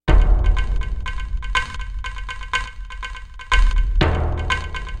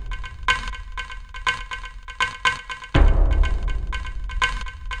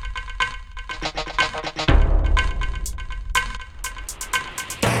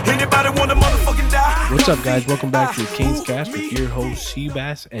Everybody want to motherfucking die. What's up, guys? Welcome back to the King's Cast with your host,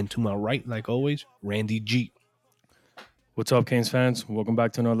 Seabass, and to my right, like always, Randy G. What's up, Canes fans? Welcome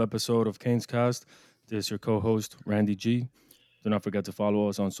back to another episode of Canes Cast. This is your co-host, Randy G. Do not forget to follow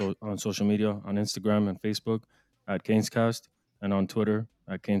us on social media, on Instagram and Facebook at Canes Cast, and on Twitter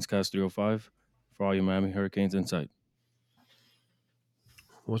at CanesCast305 for all your Miami Hurricanes insight.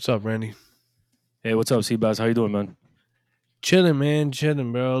 What's up, Randy? Hey, what's up, Seabass? How you doing, man? Chilling, man.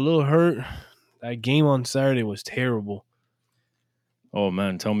 Chilling, bro. A little hurt. That game on Saturday was terrible. Oh,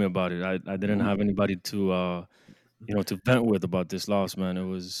 man, tell me about it. I didn't have anybody to vent with about this loss, man. It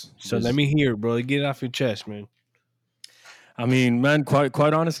was... Let me hear it, bro. Get it off your chest, man. I mean, man, quite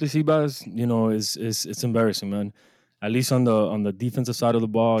honestly, Seabass, it's embarrassing, man. At least on the defensive side of the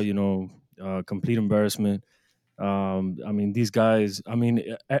ball, complete embarrassment. I mean, these guys. I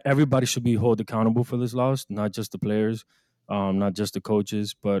mean, everybody should be held accountable for this loss, not just the players, not just the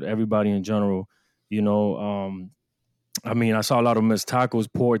coaches, but everybody in general. I mean, I saw a lot of missed tackles,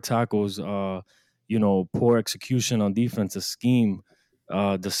 poor tackles, poor execution on defense. The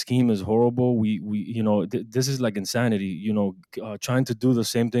scheme is horrible. This is like insanity. Trying to do the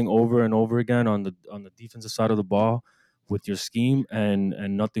same thing over and over again on the defensive side of the ball with your scheme,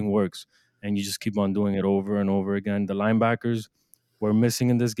 and nothing works, and you just keep on doing it over and over again. The linebackers were missing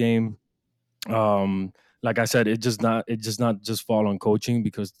in this game. Like I said, it just not just fall on coaching,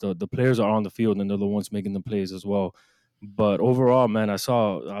 because the players are on the field and they're the ones making the plays as well. But overall, man,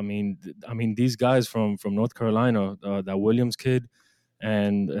 I mean, these guys from North Carolina, that Williams kid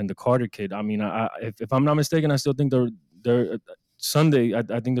and the Carter kid. I mean, if I'm not mistaken, I still think they're Sunday.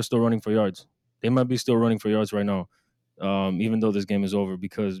 I think they're still running for yards. They might be still running for yards right now, even though this game is over.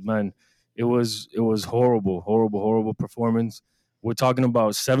 Because, man, it was horrible performance. We're talking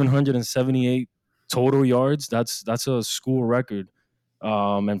about 778 total yards. That's a school record.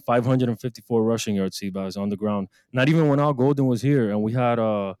 And 554 rushing yards, Seabass, on the ground. Not even when Al Golden was here, and we had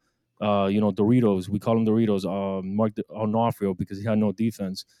Doritos. We call him Doritos. Mark Onofrio, because he had no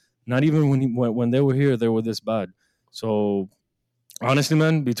defense. Not even when they were here, they were this bad. So honestly,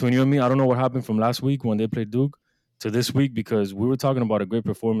 man, between you and me, I don't know what happened from last week when they played Duke to this week, because we were talking about a great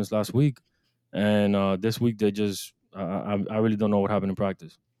performance last week, and this week they just I really don't know what happened in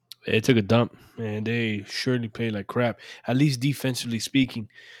practice. It took a dump, and they surely played like crap. At least defensively speaking.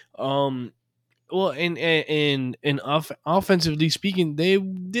 Well, and offensively speaking, they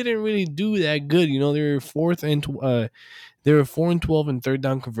didn't really do that good. They were they were 4-12 in third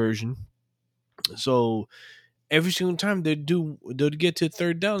down conversion. So every single time they'll get to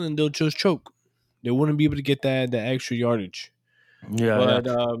third down and they'll just choke. They wouldn't be able to get that extra yardage. Yeah, But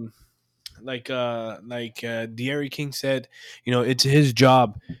De'Aaron King said, it's his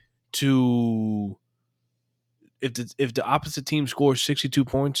job to, if the opposite team scores 62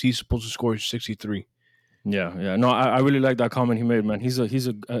 points, he's supposed to score 63. Yeah. No, I really like that comment he made, man. He's a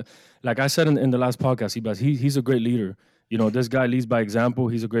like I said in the last podcast, he's a great leader. This guy leads by example.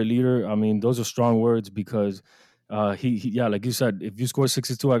 He's a great leader. I mean, those are strong words, because he like you said, if you score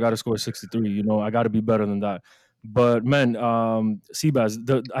 62, I got to score 63. I got to be better than that. But man,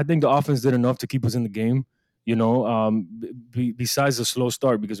 Seabass, I think the offense did enough to keep us in the game. Besides the slow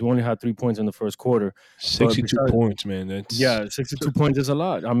start, because we only had 3 points in the first quarter. 62 points, man. That's 62 points is a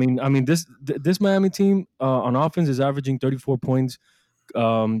lot. I mean, this Miami team on offense is averaging 34 points,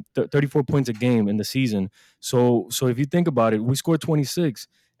 34 points a game in the season. So if you think about it, we scored 26,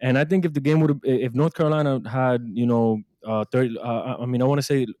 and I think if North Carolina had 30, I want to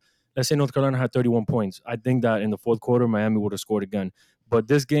say, let's say North Carolina had 31 points, I think that in the fourth quarter Miami would have scored again. But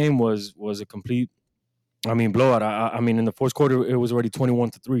this game was a complete, blowout. I mean, in the fourth quarter, it was already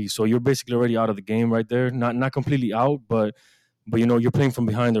 21-3. So you're basically already out of the game right there. Not completely out, but you're playing from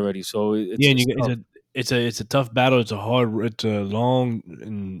behind already. So it's a tough battle. It's a long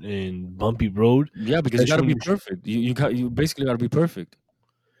and bumpy road. Yeah, because you got to be perfect. You basically got to be perfect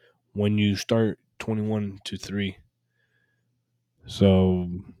when you start 21-3. So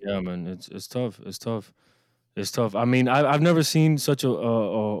yeah, man, it's tough. It's tough. I mean, I've never seen such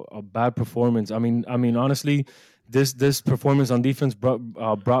a bad performance. I mean, honestly, this performance on defense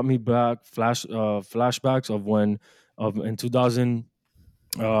brought me back flashbacks of in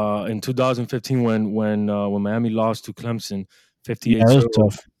 2015 when Miami lost to Clemson 58. Yeah, that was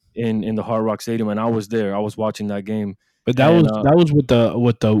tough in the Hard Rock Stadium, and I was there. I was watching that game. But that was with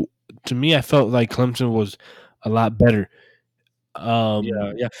the. To me, I felt like Clemson was a lot better.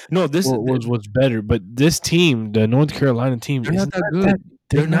 Yeah. No, this was better, but this team, the North Carolina team, they're not that good.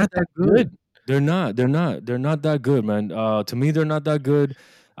 They're not that good. They're not that good, man. To me, they're not that good.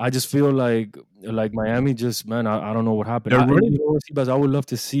 I just feel like Miami just, man, I don't know what happened. They're You running. know what, Seabass, I would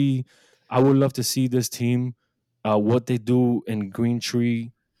love to see this team, what they do in Green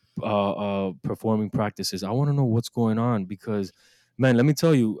Tree, performing practices. I want to know what's going on because, man, let me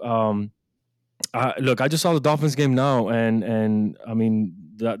tell you. Look, I just saw the Dolphins game now, and I mean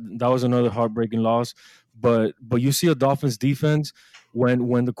that was another heartbreaking loss. But you see a Dolphins defense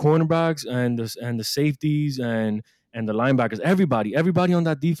when the cornerbacks and the safeties and the linebackers, everybody on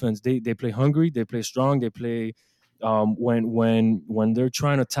that defense, they play hungry, they play strong, they play. When they're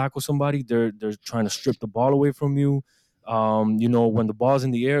trying to tackle somebody, they're trying to strip the ball away from you. You know, when the ball's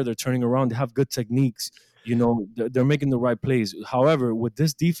in the air, they're turning around. They have good techniques. You know, they're making the right plays. However, with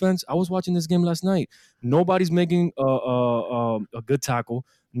this defense, I was watching this game last night. Nobody's making a good tackle.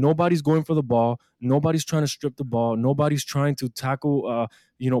 Nobody's going for the ball. Nobody's trying to strip the ball. Nobody's trying to tackle.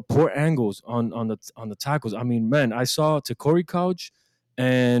 Poor angles on the tackles. I mean, man, I saw Corey Couch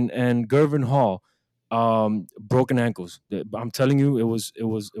and Gervin Hall, broken ankles. I'm telling you, it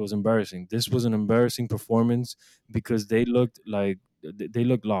was embarrassing. This was an embarrassing performance because they looked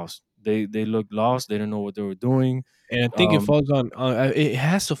lost. They looked lost. They didn't know what they were doing. And I think it Um, falls on. It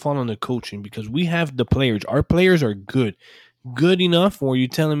has to fall on the coaching because we have the players. Our players are good enough. Or you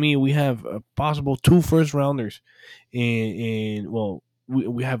telling me we have a possible two first rounders, and well,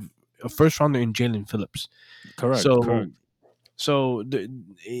 we have a first rounder in Jalen Phillips. correct, So correct.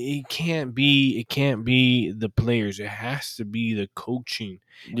 it can't be the players. It has to be the coaching,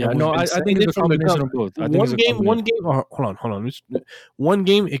 Yeah, and we've no, been I think saying it's it a from the combination come. of both. I think it's One a game, one combination. game. Hold on. One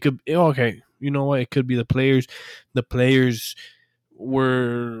game, it could. Okay, you know what? It could be the players. The players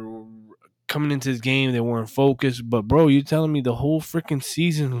were coming into this game. They weren't focused. But bro, you're telling me the whole freaking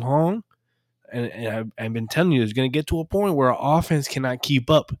season long, and I've been telling you, it's gonna get to a point where our offense cannot keep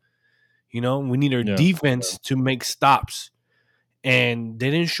up. We need our Yeah, defense to make stops, and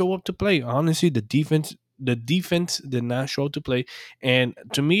they didn't show up to play. Honestly, the defense did not show up to play. And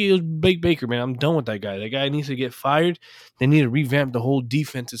to me, it was Blake Baker, man. I'm done with that guy. That guy needs to get fired. They need to revamp the whole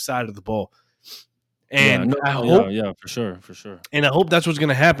defensive side of the ball. yeah, And no, I no, yeah, hope yeah, for sure, for sure. and I hope that's what's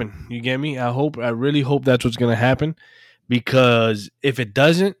gonna happen. You get me? I really hope that's what's gonna happen. Because if it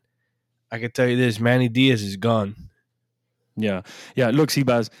doesn't, I can tell you this, Manny Diaz is gone. Yeah, yeah. Look,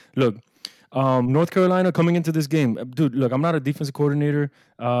 Seabass, look, North Carolina coming into this game, dude. Look, I'm not a defensive coordinator.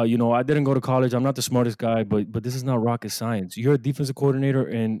 I didn't go to college. I'm not the smartest guy, but this is not rocket science. You're a defensive coordinator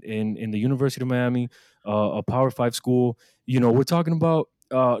in the University of Miami, a Power Five school. We're talking about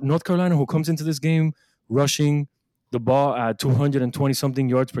North Carolina, who comes into this game rushing the ball at 220 something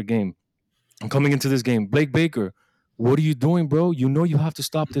yards per game. Coming into this game. Blake Baker, what are you doing, bro? You know you have to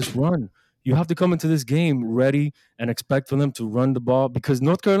stop this run. You have to come into this game ready and expect for them to run the ball because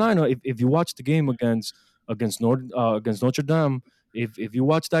North Carolina, if you watch the game against Notre Dame, if you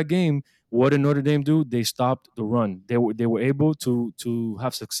watch that game, what did Notre Dame do? They stopped the run. They were able to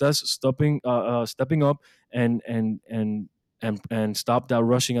have success stepping up and stop that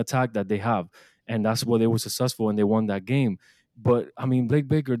rushing attack that they have, and that's why they were successful and they won that game. But I mean, Blake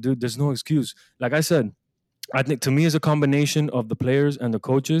Baker, dude, there's no excuse. Like I said, I think to me it's a combination of the players and the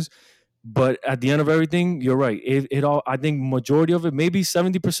coaches. But at the end of everything, you're right. It all, I think majority of it, maybe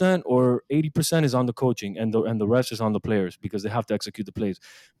 70% or 80% is on the coaching, and the rest is on the players because they have to execute the plays.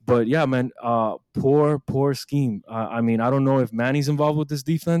 But yeah, man, poor scheme. I mean, I don't know if Manny's involved with this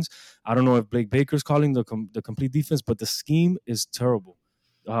defense. I don't know if Blake Baker's calling the complete defense, but the scheme is terrible.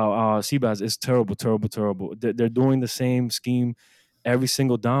 Seabass is terrible, terrible, terrible. They're doing the same scheme every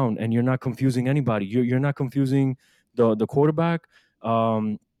single down, and you're not confusing anybody. You're not confusing the quarterback.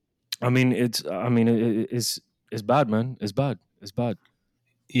 Um, it's bad, man. It's bad. It's bad.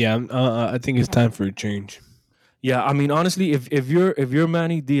 Yeah, I think it's time for a change. Yeah, I mean, honestly, if you're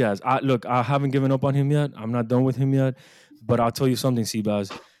Manny Diaz, I haven't given up on him yet. I'm not done with him yet, but I'll tell you something,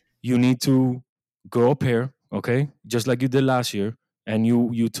 Seabaz. You need to grow a pair, okay? Just like you did last year, and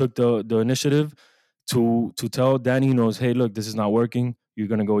you took the initiative to tell Danny knows, hey, look, this is not working. You're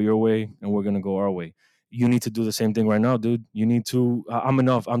gonna go your way, and we're gonna go our way. You need to do the same thing right now, dude. You need to. I'm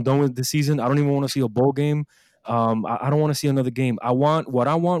enough. I'm done with the season. I don't even want to see a bowl game. I don't want to see another game. What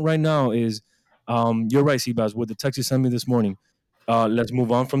I want right now is you're right, Seabass. What the text you sent me this morning. Let's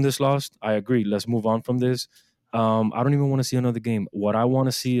move on from this loss. I agree. Let's move on from this. I don't even want to see another game. What I want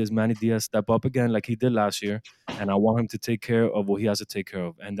to see is Manny Diaz step up again like he did last year, and I want him to take care of what he has to take care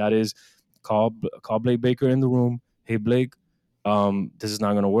of, and that is call Blake Baker in the room. Hey Blake, this is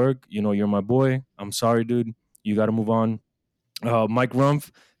not gonna work. You're my boy. I'm sorry, dude. You got to move on. Mike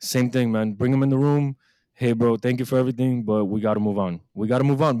Rumpf, same thing, man. Bring him in the room. Hey, bro, thank you for everything, but we got to move on. We got to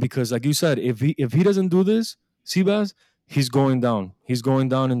move on because, like you said, if he doesn't do this, Seabass, he's going down. He's going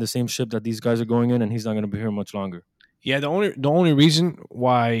down in the same ship that these guys are going in, and he's not going to be here much longer. Yeah, the only reason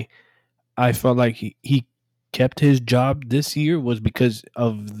why I felt like he kept his job this year was because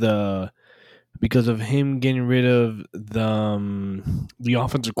of him getting rid of the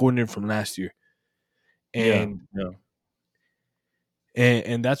offensive coordinator from last year, Yeah, and yeah,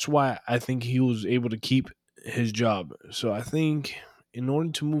 and that's why I think he was able to keep his job. So I think in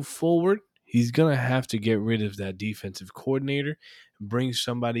order to move forward, he's gonna have to get rid of that defensive coordinator, bring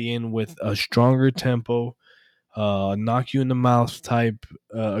somebody in with a stronger tempo, knock you in the mouth type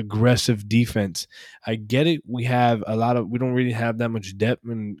aggressive defense. I get it. We don't really have that much depth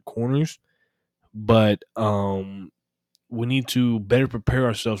in corners, but we need to better prepare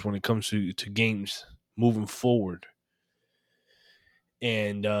ourselves when it comes to games moving forward.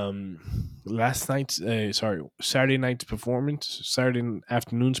 And Saturday night's performance, Saturday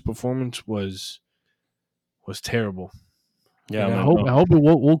afternoon's performance was terrible. yeah, And I man. hope No, I hope it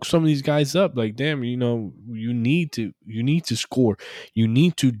woke some of these guys up. Like, damn, you need to score, you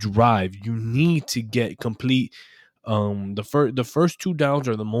need to drive, you need to get complete. The first two downs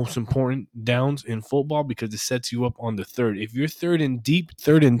are the most important downs in football because it sets you up on the third. If you're third and deep,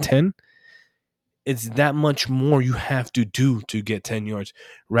 third and 10, it's that much more you have to do to get 10 yards.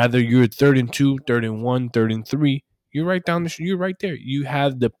 Rather, you're third and two, third and one, third and three. You're right there. You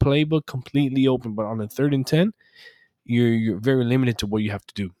have the playbook completely open, but on the third and 10, you're very limited to what you have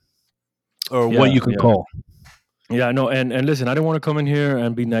to do or what yeah, you can yeah. call. Yeah, no, and listen, I didn't want to come in here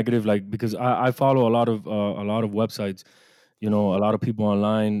and be negative, like because I follow a lot of websites, a lot of people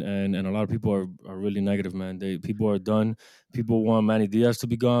online, and a lot of people are really negative, man. People are done. People want Manny Diaz to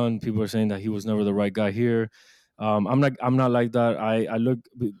be gone. People are saying that he was never the right guy here. I'm not like that.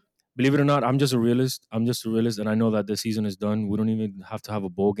 Believe it or not, I'm just a realist. I'm just a realist, and I know that the season is done. We don't even have to have a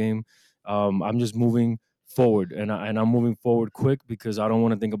bowl game. I'm just moving forward, and I'm moving forward quick because I don't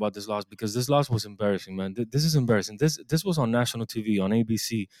want to think about this loss because this loss was embarrassing, man. This is embarrassing. This was on national TV on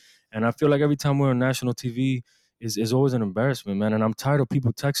ABC, and I feel like every time we're on national TV is always an embarrassment, man. And I'm tired of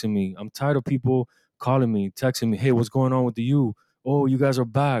people texting me. I'm tired of people calling me, texting me, "Hey, what's going on with the U? Oh, you guys are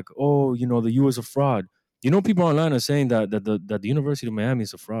back. Oh, the U is a fraud." People online are saying that the University of Miami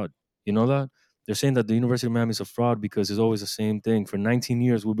is a fraud. You know that? They're saying that the University of Miami is a fraud because it's always the same thing. For 19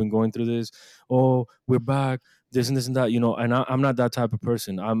 years, we've been going through this. Oh, we're back. This and that. And I'm not that type of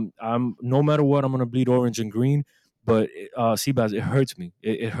person. I'm no matter what, I'm gonna bleed orange and green. But Seabass, it hurts me.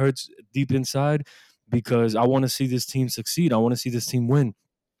 It hurts deep inside because I want to see this team succeed. I want to see this team win,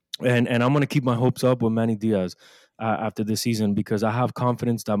 and I'm gonna keep my hopes up with Manny Diaz after this season because I have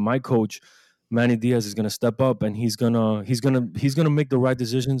confidence that my coach Manny Diaz is gonna step up and he's gonna make the right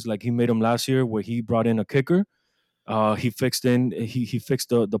decisions like he made them last year where he brought in a kicker. He fixed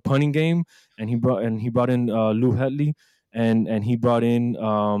the punting game, and he brought in Lou Hetley, and he brought in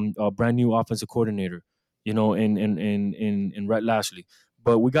a brand new offensive coordinator, in Rhett Lashley.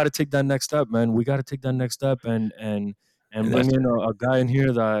 But we got to take that next step, man. We got to take that next step and And bring that's in a guy in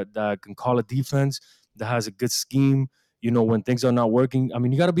here that can call a defense, that has a good scheme. When things are not working, I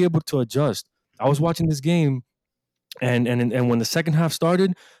mean, you got to be able to adjust. I was watching this game and when the second half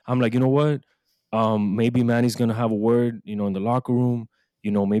started, I'm like, you know what? Maybe Manny's gonna have a word, in the locker room.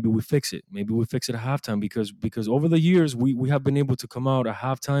 Maybe we fix it. Maybe we fix it at halftime because over the years we have been able to come out at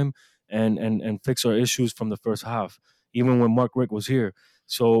halftime and fix our issues from the first half, even when Mark Rick was here.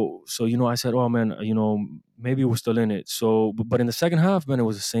 So I said, oh man, maybe we're still in it. But in the second half, man, it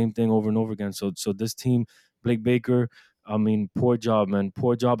was the same thing over and over again. So this team, Blake Baker, I mean, poor job, man,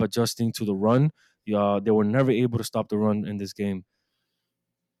 poor job adjusting to the run. Yeah, they were never able to stop the run in this game.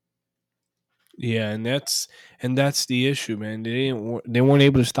 Yeah, and that's the issue, man. They weren't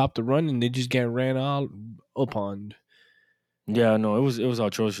able to stop the run, and they just get ran all upon. Yeah, no, it was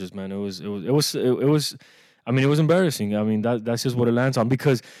atrocious, man. It was. I mean, it was embarrassing. I mean, that's just what it lands on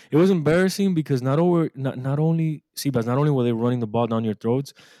because it was embarrassing because not only Seabass, not only were they running the ball down your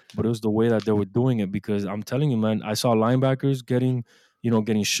throats, but it was the way that they were doing it. Because I'm telling you, man, I saw linebackers getting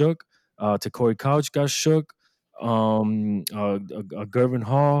shook. Corey Couch got shook. Gervin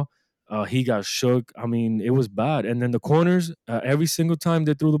Hall, he got shook. I mean, it was bad. And then the corners, every single time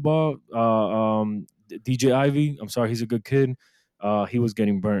they threw the ball, DJ Ivy, I'm sorry, he's a good kid. He was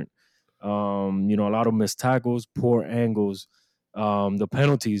getting burnt. A lot of missed tackles, poor angles. The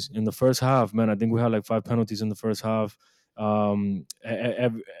penalties in the first half, man, I think we had like 5 penalties in the first half.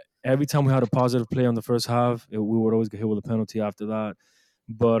 Every time we had a positive play on the first half, we would always get hit with a penalty after that.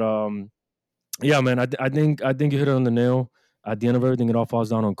 But yeah, man, I think you hit it on the nail. At the end of everything, it all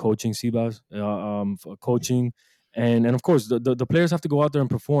falls down on coaching, Seabass. For coaching and of course the players have to go out there and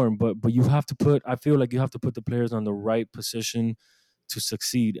perform, but you have to put, I feel like you have to put the players on the right position to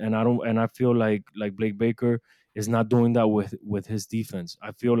succeed. And I feel like Blake Baker is not doing that with his defense.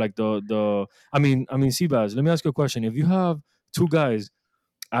 I feel like the I mean Seabass, let me ask you a question. If you have two guys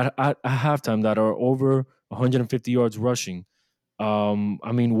at halftime that are over 150 yards rushing,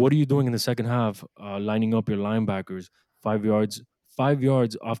 I mean, what are you doing in the second half, lining up your linebackers 5 yards 5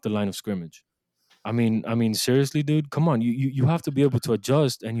 yards off the line of scrimmage? I mean, seriously, dude, come on. You have to be able to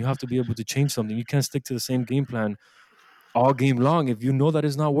adjust, and you have to be able to change something. You can't stick to the same game plan all game long if you know that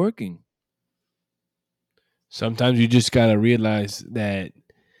it's not working. Sometimes you just gotta realize that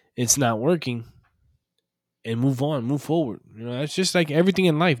it's not working and move on, move forward. You know, that's just like everything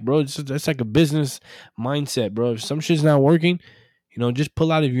in life, bro. That's like a business mindset, bro. If some shit's not working, you know, just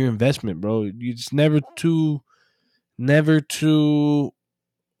pull out of your investment, bro. It's never too,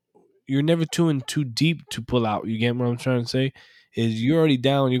 you're never too in too deep to pull out. You get what I'm trying to say? Is you're already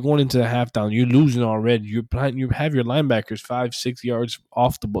down, you're going into the half down, you're losing already. You have your linebackers 5, 6 yards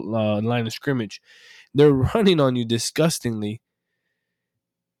off the line of scrimmage. They're running on you disgustingly.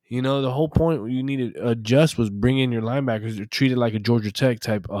 You know, the whole point you need to adjust was bring in your linebackers. They're treated like a Georgia Tech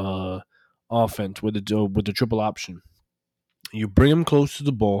type offense with the triple option. You bring them close to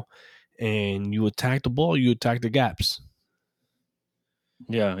the ball, and you attack the ball. You attack the gaps.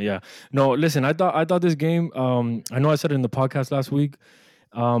 Yeah, yeah. No, listen, I thought this game. I know I said it in the podcast last week.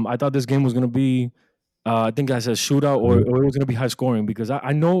 I thought this game was gonna be, I think I said shootout, or it was gonna be high scoring, because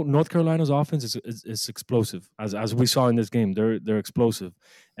I know North Carolina's offense is explosive, as we saw in this game. They're explosive,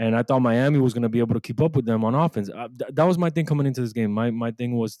 and I thought Miami was gonna be able to keep up with them on offense. That was my thing coming into this game. My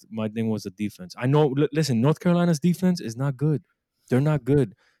thing was the defense. I know. Listen, North Carolina's defense is not good. They're not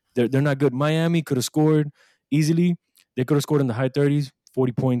good. They're not good. Miami could have scored easily. They could have scored in the high 30s,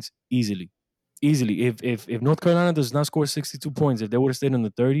 40 points easily. Easily. If North Carolina does not score 62 points, if they would have stayed in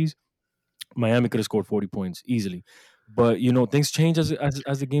the 30s, Miami could have scored 40 points easily. But things change as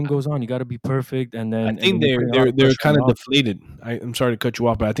the game goes on. You got to be perfect, and I then think you're they're putting a lot they're of they're pressure on kind the of offense. deflated. I'm sorry to cut you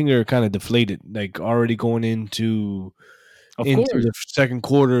off, but I think they're kind of deflated. Like already going Of into course, the second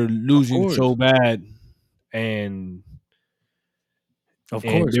quarter, of losing so course, bad, and of and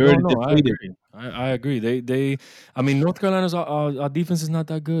course. they're No, already no, I deflated. agree. I agree. I mean, North Carolina's defense is not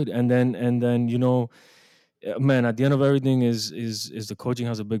that good, and then man, at the end of everything is the coaching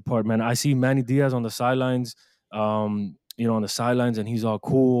has a big part. Man, I see Manny Diaz on the sidelines, on the sidelines, and he's all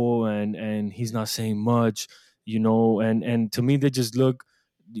cool, and he's not saying much, and to me they just look,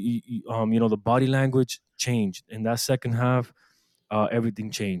 the body language changed in that second half.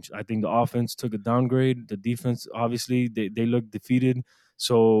 Everything changed. I think the offense took a downgrade. The defense, obviously, they looked defeated.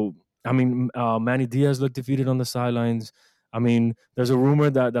 So, I mean, Manny Diaz looked defeated on the sidelines. I mean, there's a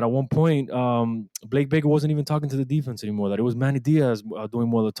rumor that at one point, Blake Baker wasn't even talking to the defense anymore. That it was Manny Diaz doing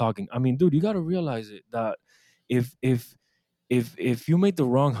more of the talking. I mean, dude, you got to realize it that if if if you make the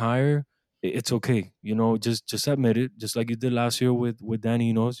wrong hire, it's okay. Just admit it. Just like you did last year with Danny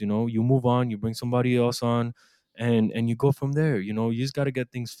Enos. You move on. You bring somebody else on, and you go from there. You just got to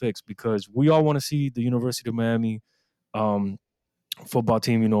get things fixed, because we all want to see the University of Miami um, football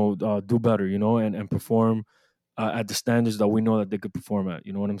team, do better. And perform at the standards that we know that they could perform at.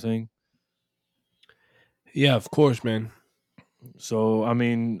 You know what I'm saying? Yeah, of course, man. So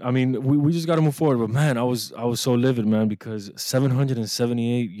we just got to move forward. But man, I was so livid, man, because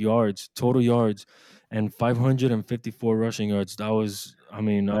 778 yards total yards and 554 rushing yards. That That's was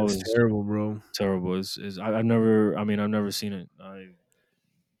terrible, bro. terrible. I've never seen it.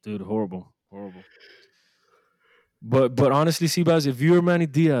 Dude, horrible, horrible. But honestly, Seabass, if you're Manny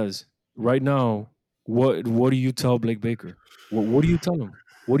Diaz right now, what do you tell Blake Baker? What do you tell him?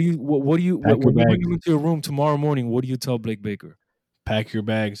 What do you Pack your when you bring bags. him into your room tomorrow morning? What do you tell Blake Baker? Pack your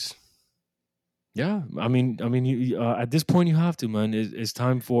bags. Yeah, at this point you have to, man. It's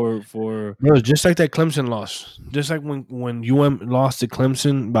time for Bro, just like that Clemson loss. Just like when UM lost to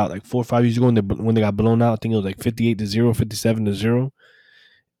Clemson about like 4 or 5 years ago when they got blown out. I think it was like 58-0, 57-0.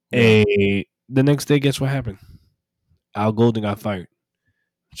 yeah. The next day, guess what happened? Al Golden got fired.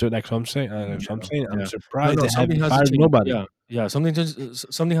 So that's what I'm saying. That's what I'm Yeah, saying. I'm yeah. No, surprised no, they something haven't has to fired change. nobody. Yeah, yeah. Something has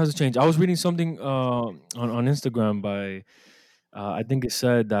to change. I was reading something on Instagram by I think it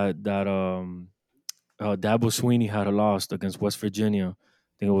said that Dabo Sweeney had a loss against West Virginia.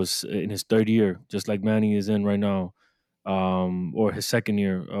 I think it was in his third year, just like Manny is in right now, or his second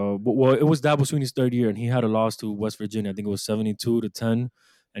year. Well, it was Dabo Sweeney's third year, and he had a loss to West Virginia. I think it was 72-10,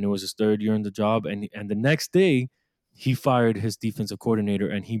 and it was his third year in the job. And the next day, he fired his defensive coordinator,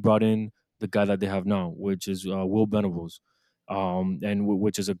 and he brought in the guy that they have now, which is Will Venables,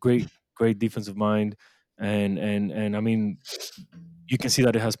 which is a great defensive mind. and I mean, you can see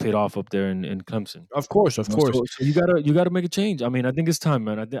that it has paid off up there in Clemson. Of course, of You know, course. so you gotta make a change. I mean, I think it's time,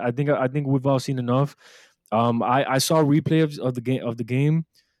 man. I think we've all seen enough. I saw a replay of the game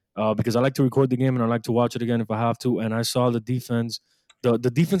because I like to record the game and I like to watch it again if I have to. And I saw the defense, the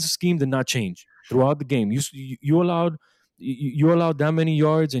defensive scheme did not change throughout the game. You allowed you allowed that many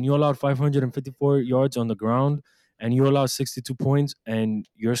yards and you allowed 554 yards on the ground and you allowed 62 points and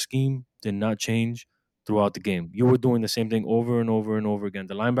your scheme did not change throughout the game. You were doing the same thing over and over and over again.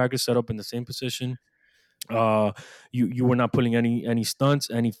 The linebackers set up in the same position. uh you were not pulling any stunts,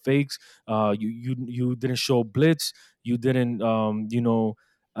 any fakes. You didn't show blitz. You didn't the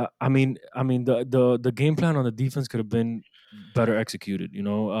game plan on the defense could have been better executed,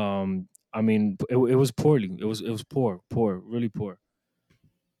 I mean, it was poorly. It was poor, really poor.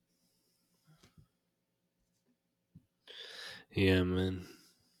 Yeah, man.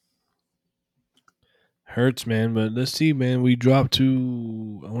 Hurts, man. But let's see, man. We dropped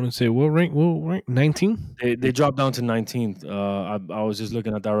to, I want to say, what rank? What rank? 19? They dropped down to 19th. I was just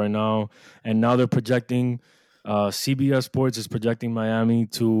looking at that right now, and now they're projecting. CBS Sports is projecting Miami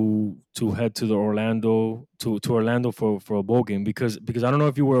to head to the Orlando to Orlando for a bowl game because I don't know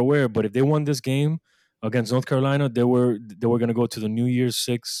if you were aware, but if they won this game against North Carolina, they were going to go to the New Year's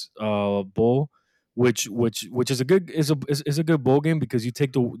Six bowl, which is a good is a good bowl game because you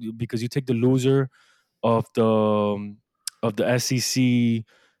take the loser of the SEC,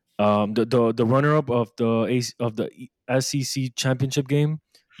 the runner up of the SEC championship game.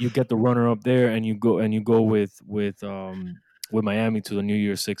 You get the runner up there, and you go with Miami to the New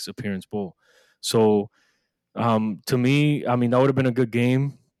Year's Six appearance bowl. So to me, I mean, that would have been a good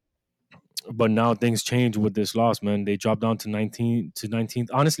game, but now things change with this loss, man. They dropped down to 19th.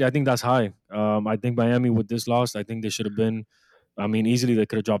 Honestly, I think that's high. I think Miami with this loss, I think they should have been. I mean, easily they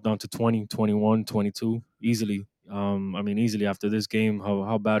could have dropped down to 20, 21, 22 easily. I mean, easily after this game,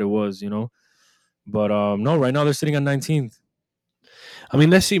 how bad it was, But no, right now they're sitting at 19th. I mean,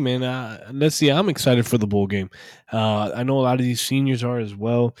 let's see, man. Let's see. I'm excited for the bowl game. I know a lot of these seniors are as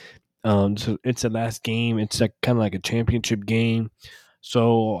well. So it's the last game. It's like kind of like a championship game.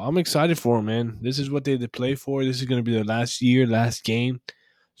 So I'm excited for them, man. This is what they had to play for. This is going to be their last year, last game.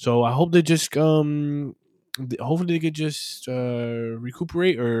 So I hope they just hopefully they could just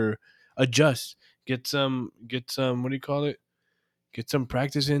recuperate or adjust, get some what do you call it? Get some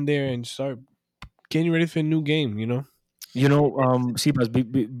practice in there and start getting ready for a new game. Seabass,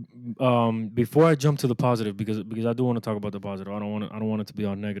 before I jump to the positive, because I do want to talk about the positive. I don't want it to be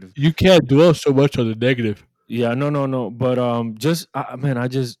all negative. You can't dwell so much on the negative. Yeah, no, no, no. But just man, I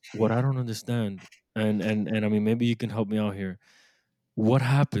just what I don't understand, and I mean, maybe you can help me out here. What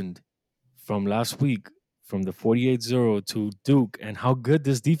happened from last week, from the 48-0 to Duke, and how good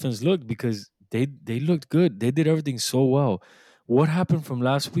this defense looked because they looked good. They did everything so well. What happened from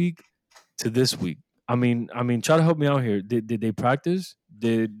last week to this week? I mean, try to help me out here. Did they practice?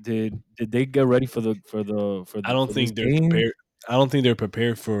 Did they get ready for I don't for this think they're game? prepared. I don't think they're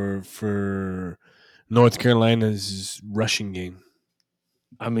prepared for North Carolina's rushing game.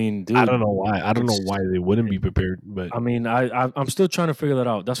 I mean, I dude, don't know why. I don't know it's why they wouldn't be prepared, but I mean, I'm still trying to figure that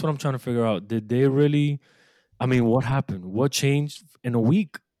out. That's what I'm trying to figure out. Did they really? I mean, what happened? What changed in a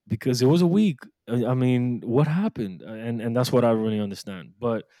week? Because it was a week. I mean, what happened? And that's what I really understand.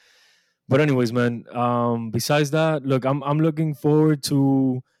 But anyways, man. Besides that, look, I'm looking forward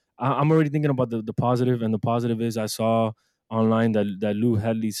to. I'm already thinking about the positive, and the positive is I saw online that Lou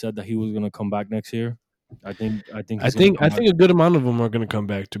Hadley said that he was gonna come back next year. I think I he's gonna think come I back. think a good amount of them are going to come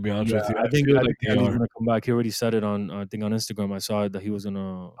back. To be honest Yeah, with you, I I think feel I like think they Hadley's are. gonna come back. He already said it on I think on Instagram. I saw it that he was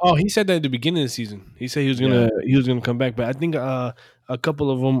gonna. Oh, he said that at the beginning of the season. He said Yeah, he was gonna come back, but I think a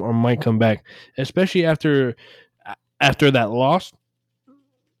couple of them are, might come back, especially after that loss.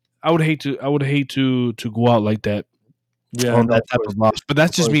 I would hate to go out like that yeah, on no, that of type course, of loss. But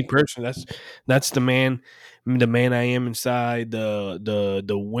that's of just course. me personally. That's the man I am inside. The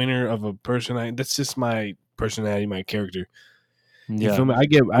winner of a person. That's just my personality, my character. You Yeah, feel me? I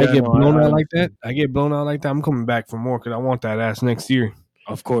yeah, get no, blown I out like that. understand. I get blown out like that. I'm coming back for more because I want that ass next year.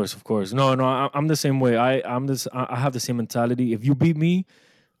 Of course, of course. No, no, I'm the same way. I have the same mentality.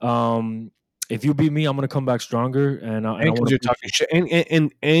 Um, if you beat me, I'm gonna come back stronger, and I And want because to you're prove talking shit,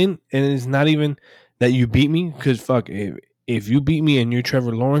 and it's not even that you beat me. Because fuck, if you beat me and you're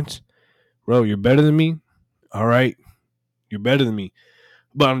Trevor Lawrence, bro, you're better than me. All right, you're better than me.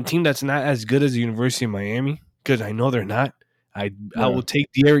 But on a team that's not as good as the University of Miami, because I know they're not, I yeah, will take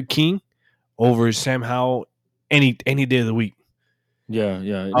Derek King over Sam Howell any day of the week. yeah,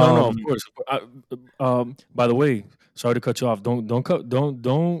 yeah. No, no, of Um, course. By the way, sorry to cut you off.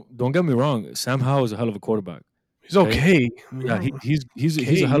 Don't get me wrong. Sam Howell is a hell of a quarterback. He's Okay, okay. I mean, yeah,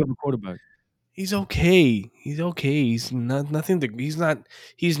 he's a okay. hell of a quarterback. He's okay. He's okay. He's not nothing. He's not.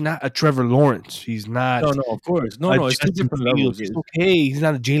 He's not a Trevor Lawrence. He's No, not no, of course, no, a no. It's two Justin different Fields. levels. He's okay. He's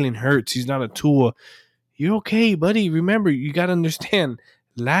not a Jalen Hurts. He's not a Tua. You're okay, buddy. Remember, you got to understand.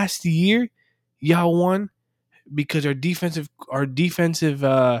 Last year, y'all won because our defensive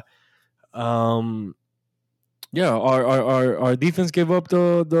um Yeah, our defense gave up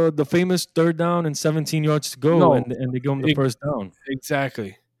the famous third down and 17 yards to go, no, and they give them the e- first down.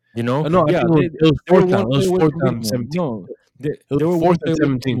 exactly. You know, No, I yeah, think it was they were fourth down. one It play was away fourth from down beating and them. 17. No, It they was were one fourth and play away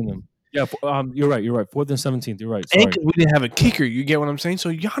from 17. beating them. Yeah, you're right. You're right. Fourth and 17th. You're right. And Sorry. because we didn't have a kicker, you get what I'm saying? So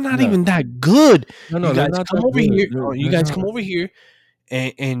y'all not Yeah. even that good. No, You no, they're guys not come that over good. here. You They're guys not. come over here,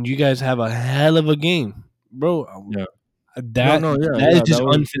 and you guys have a hell of a game, bro. Yeah. No, That no, yeah, that is yeah. just That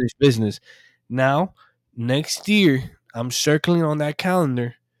was. unfinished business. Now, next year, I'm circling on that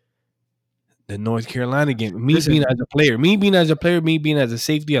calendar the North Carolina game. Me being Listen. as a player, me being as a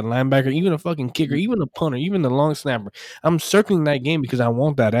safety, a linebacker, even a fucking kicker, even a punter, even the long snapper. I'm circling that game because I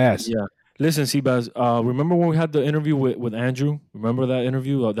want that ass. Yeah. Listen, Seabass, remember when we had the interview with Andrew? Remember that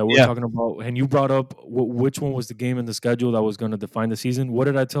interview that we were Yeah, talking about? And you brought up which one was the game in the schedule that was going to define the season. What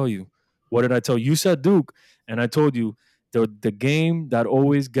did I tell you? What did I tell you? You said Duke, and I told you the game that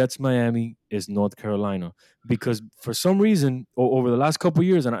always gets Miami is North Carolina. Because for some reason, over the last couple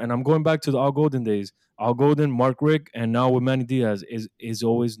years, and I'm going back to the Al Golden days, Al Golden, Mark Rick, and now with Manny Diaz, is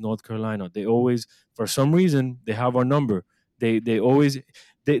always North Carolina. They always, for some reason, they have our number. They always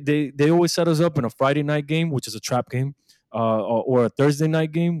they always set us up in a Friday night game, which is a trap game, or a Thursday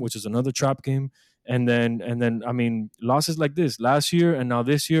night game, which is another trap game. And then I mean losses like this last year and now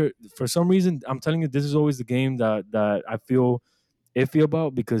this year, for some reason, I'm telling you, this is always the game that I feel iffy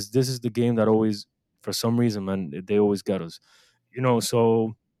about, because this is the game that always, for some reason, man, they always get us.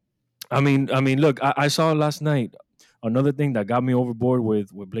 So I mean, look, I saw last night another thing that got me overboard with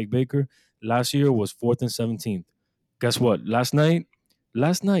Blake Baker last year was 4th and 17th. Guess what? Last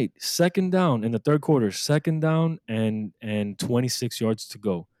night, second down in the third quarter, second down and 26 yards to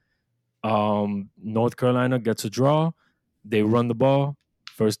go. North Carolina gets a draw. They run the ball,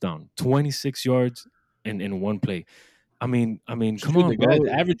 first down, 26 yards in one play. I mean, come shoot, on, the guy's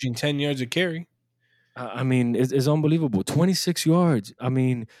bro. averaging 10 yards a carry. I mean, it's unbelievable. 26 yards. I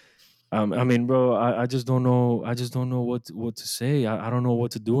mean, bro, I just don't know. I just don't know what to say. I don't know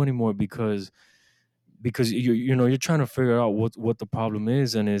what to do anymore, because you're trying to figure out what the problem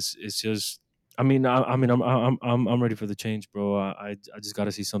is, and it's just. I mean, I'm ready for the change, bro. I just got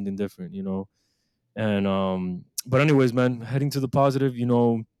to see something different, And but anyways, man, heading to the positive,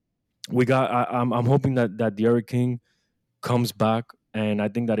 we got. I'm hoping that Derek King comes back, and I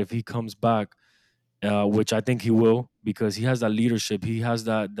think that if he comes back, which I think he will, because he has that leadership. He has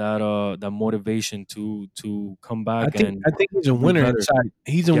that motivation to come I back think and I think he's a do winner better. inside.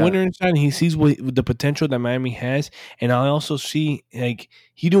 He's a Yeah, winner inside, and he sees what the potential that Miami has. And I also see like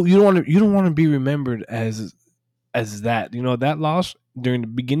you don't want to be remembered as that. That loss during the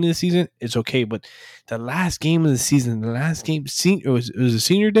beginning of the season, it's okay, but the last game of the season, the last game, it was a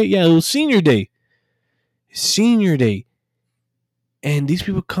senior day. Yeah, it was senior day, and these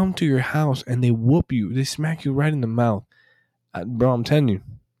people come to your house and they whoop you, they smack you right in the mouth, bro. I'm telling you,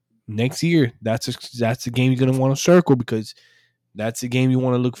 next year that's the game you're gonna want to circle because that's the game you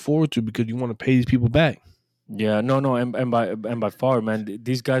want to look forward to because you want to pay these people back. yeah, no, no, and by far, man,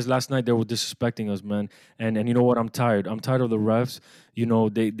 these guys last night, they were disrespecting us, man. And you know what? I'm tired. I'm tired of the refs.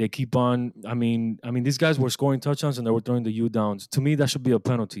 They keep on. I mean, these guys were scoring touchdowns and they were throwing the U downs. To me, that should be a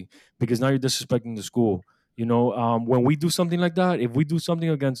penalty, because now you're disrespecting the school. When we do something like that, if we do something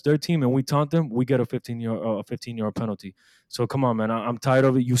against their team and we taunt them, we get a 15-yard penalty. So come on, man, I'm tired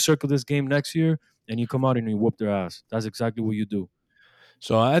of it. You circle this game next year and you come out and you whoop their ass. That's exactly what you do.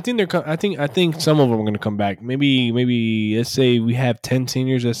 So I think I think some of them are going to come back. Maybe let's say we have 10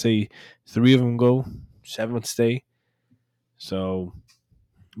 seniors. Let's say 3 of them go, 7 stay. So,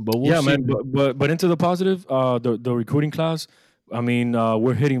 but we'll Yeah, see. man. But into the positive, the recruiting class. I mean,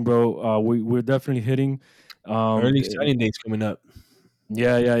 we're hitting, bro. We're definitely hitting. Um, Early th- signing dates coming up.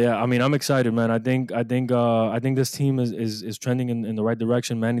 yeah, yeah, yeah. I mean, I'm excited, man. I think this team is trending in the right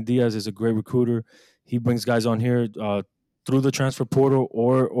direction. Manny Diaz is a great recruiter. He brings guys on here through the transfer portal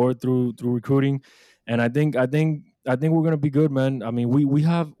or through recruiting, and I think we're gonna be good, man. I mean, we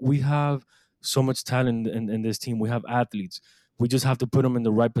have so much talent in this team. We have athletes. We just have to put them in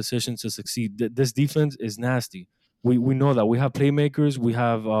the right positions to succeed. This defense is nasty. We know that we have playmakers. We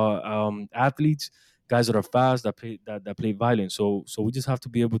have athletes, guys that are fast, that play violent. So we just have to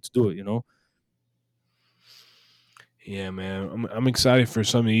be able to do it. Yeah, man. I'm excited for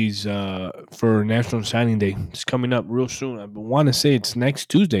some of these for National Signing Day. It's coming up real soon. I want to say it's next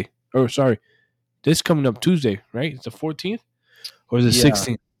Tuesday. Or sorry, this coming up Tuesday, right? It's the 14th or is it Yeah,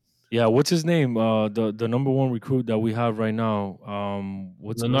 16th? yeah. What's his name? The number one recruit that we have right now.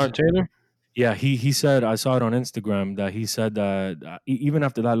 What's Leonard his name? Taylor? Yeah, he said, I saw it on Instagram that he said that even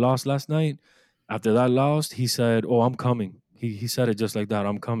after that loss last night, after that loss, he said, "Oh, I'm coming." He said it just like that.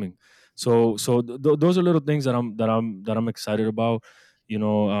 I'm coming. Those are little things that I'm excited about.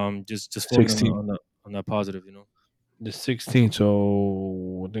 Just focusing 16th. on that positive. The 16th.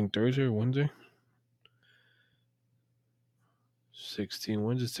 So I think Thursday or Wednesday? 16.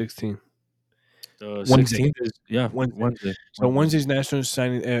 When's the 16th? The Wednesday. 16th is, yeah, Wednesday. Wednesday. So Wednesday. Wednesday's National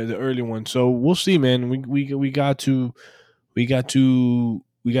Signing, the early one. So we'll see, man. We got to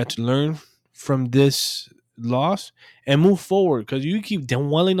learn from this loss and move forward. Because you keep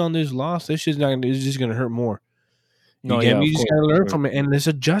dwelling on this loss, this shit's not. It's just gonna hurt more. You No, get yeah, me? of You just course, gotta of learn course. from it and let's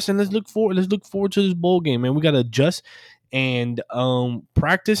adjust and let's look forward. Let's look forward to this bowl game, man. We gotta adjust and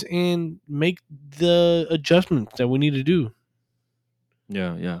practice and make the adjustments that we need to do.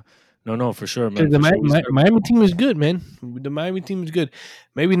 Yeah, yeah. No, for sure, man, Because the for sure. We just gotta. Miami team is good, man. The Miami team is good.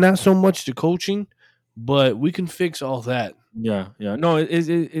 Maybe not so much the coaching, but we can fix all that. Yeah, yeah. No,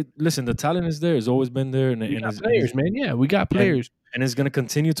 listen, the talent is there. It's always been there, and We and got is and is players, man. Yeah, we got and players. and it's gonna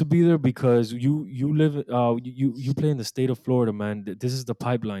continue to be there because you live you play in the state of Florida, man. This is the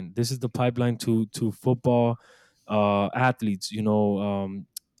pipeline. This is the pipeline to football athletes.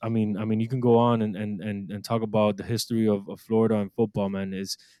 I mean, you can go on and talk about the history of Florida and football, man.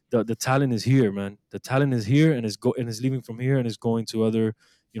 Is the talent is here, man. The talent is here, and is leaving from here and is going to other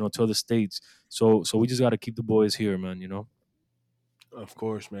states. So we just got to keep the boys here, man. Of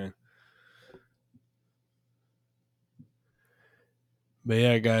course, man. But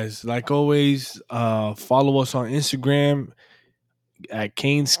yeah, guys, like always, follow us on Instagram at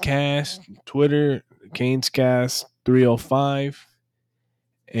Canes Cast, Twitter, Canes Cast 305,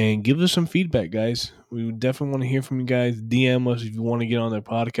 and give us some feedback, guys. We would definitely want to hear from you guys. DM us if you want to get on their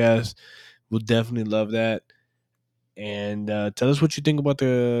podcast. We'll definitely love that. And tell us what you think about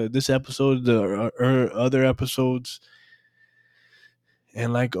this episode, the other episodes.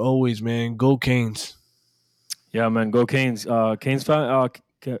 And like always, man, go Canes. Yeah, man, go Canes. Canes fans,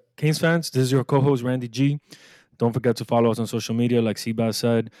 this is your co-host Randy G. Don't forget to follow us on social media, like Seabass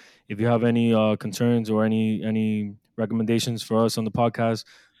said. If you have any concerns or any recommendations for us on the podcast,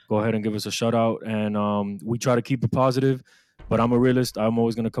 go ahead and give us a shout out. And we try to keep it positive, but I'm a realist. I'm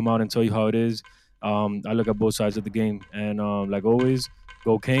always gonna come out and tell you how it is. I look at both sides of the game, and like always,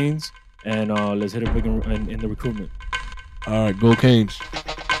 go Canes, and let's hit it big in the recruitment. All right, go Canes.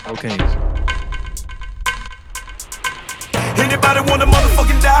 Go Canes. Anybody wanna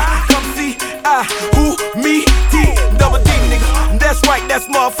motherfucking die? Come see, who, me, D, double D, nigga. That's right, that's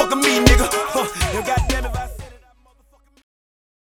motherfucking me.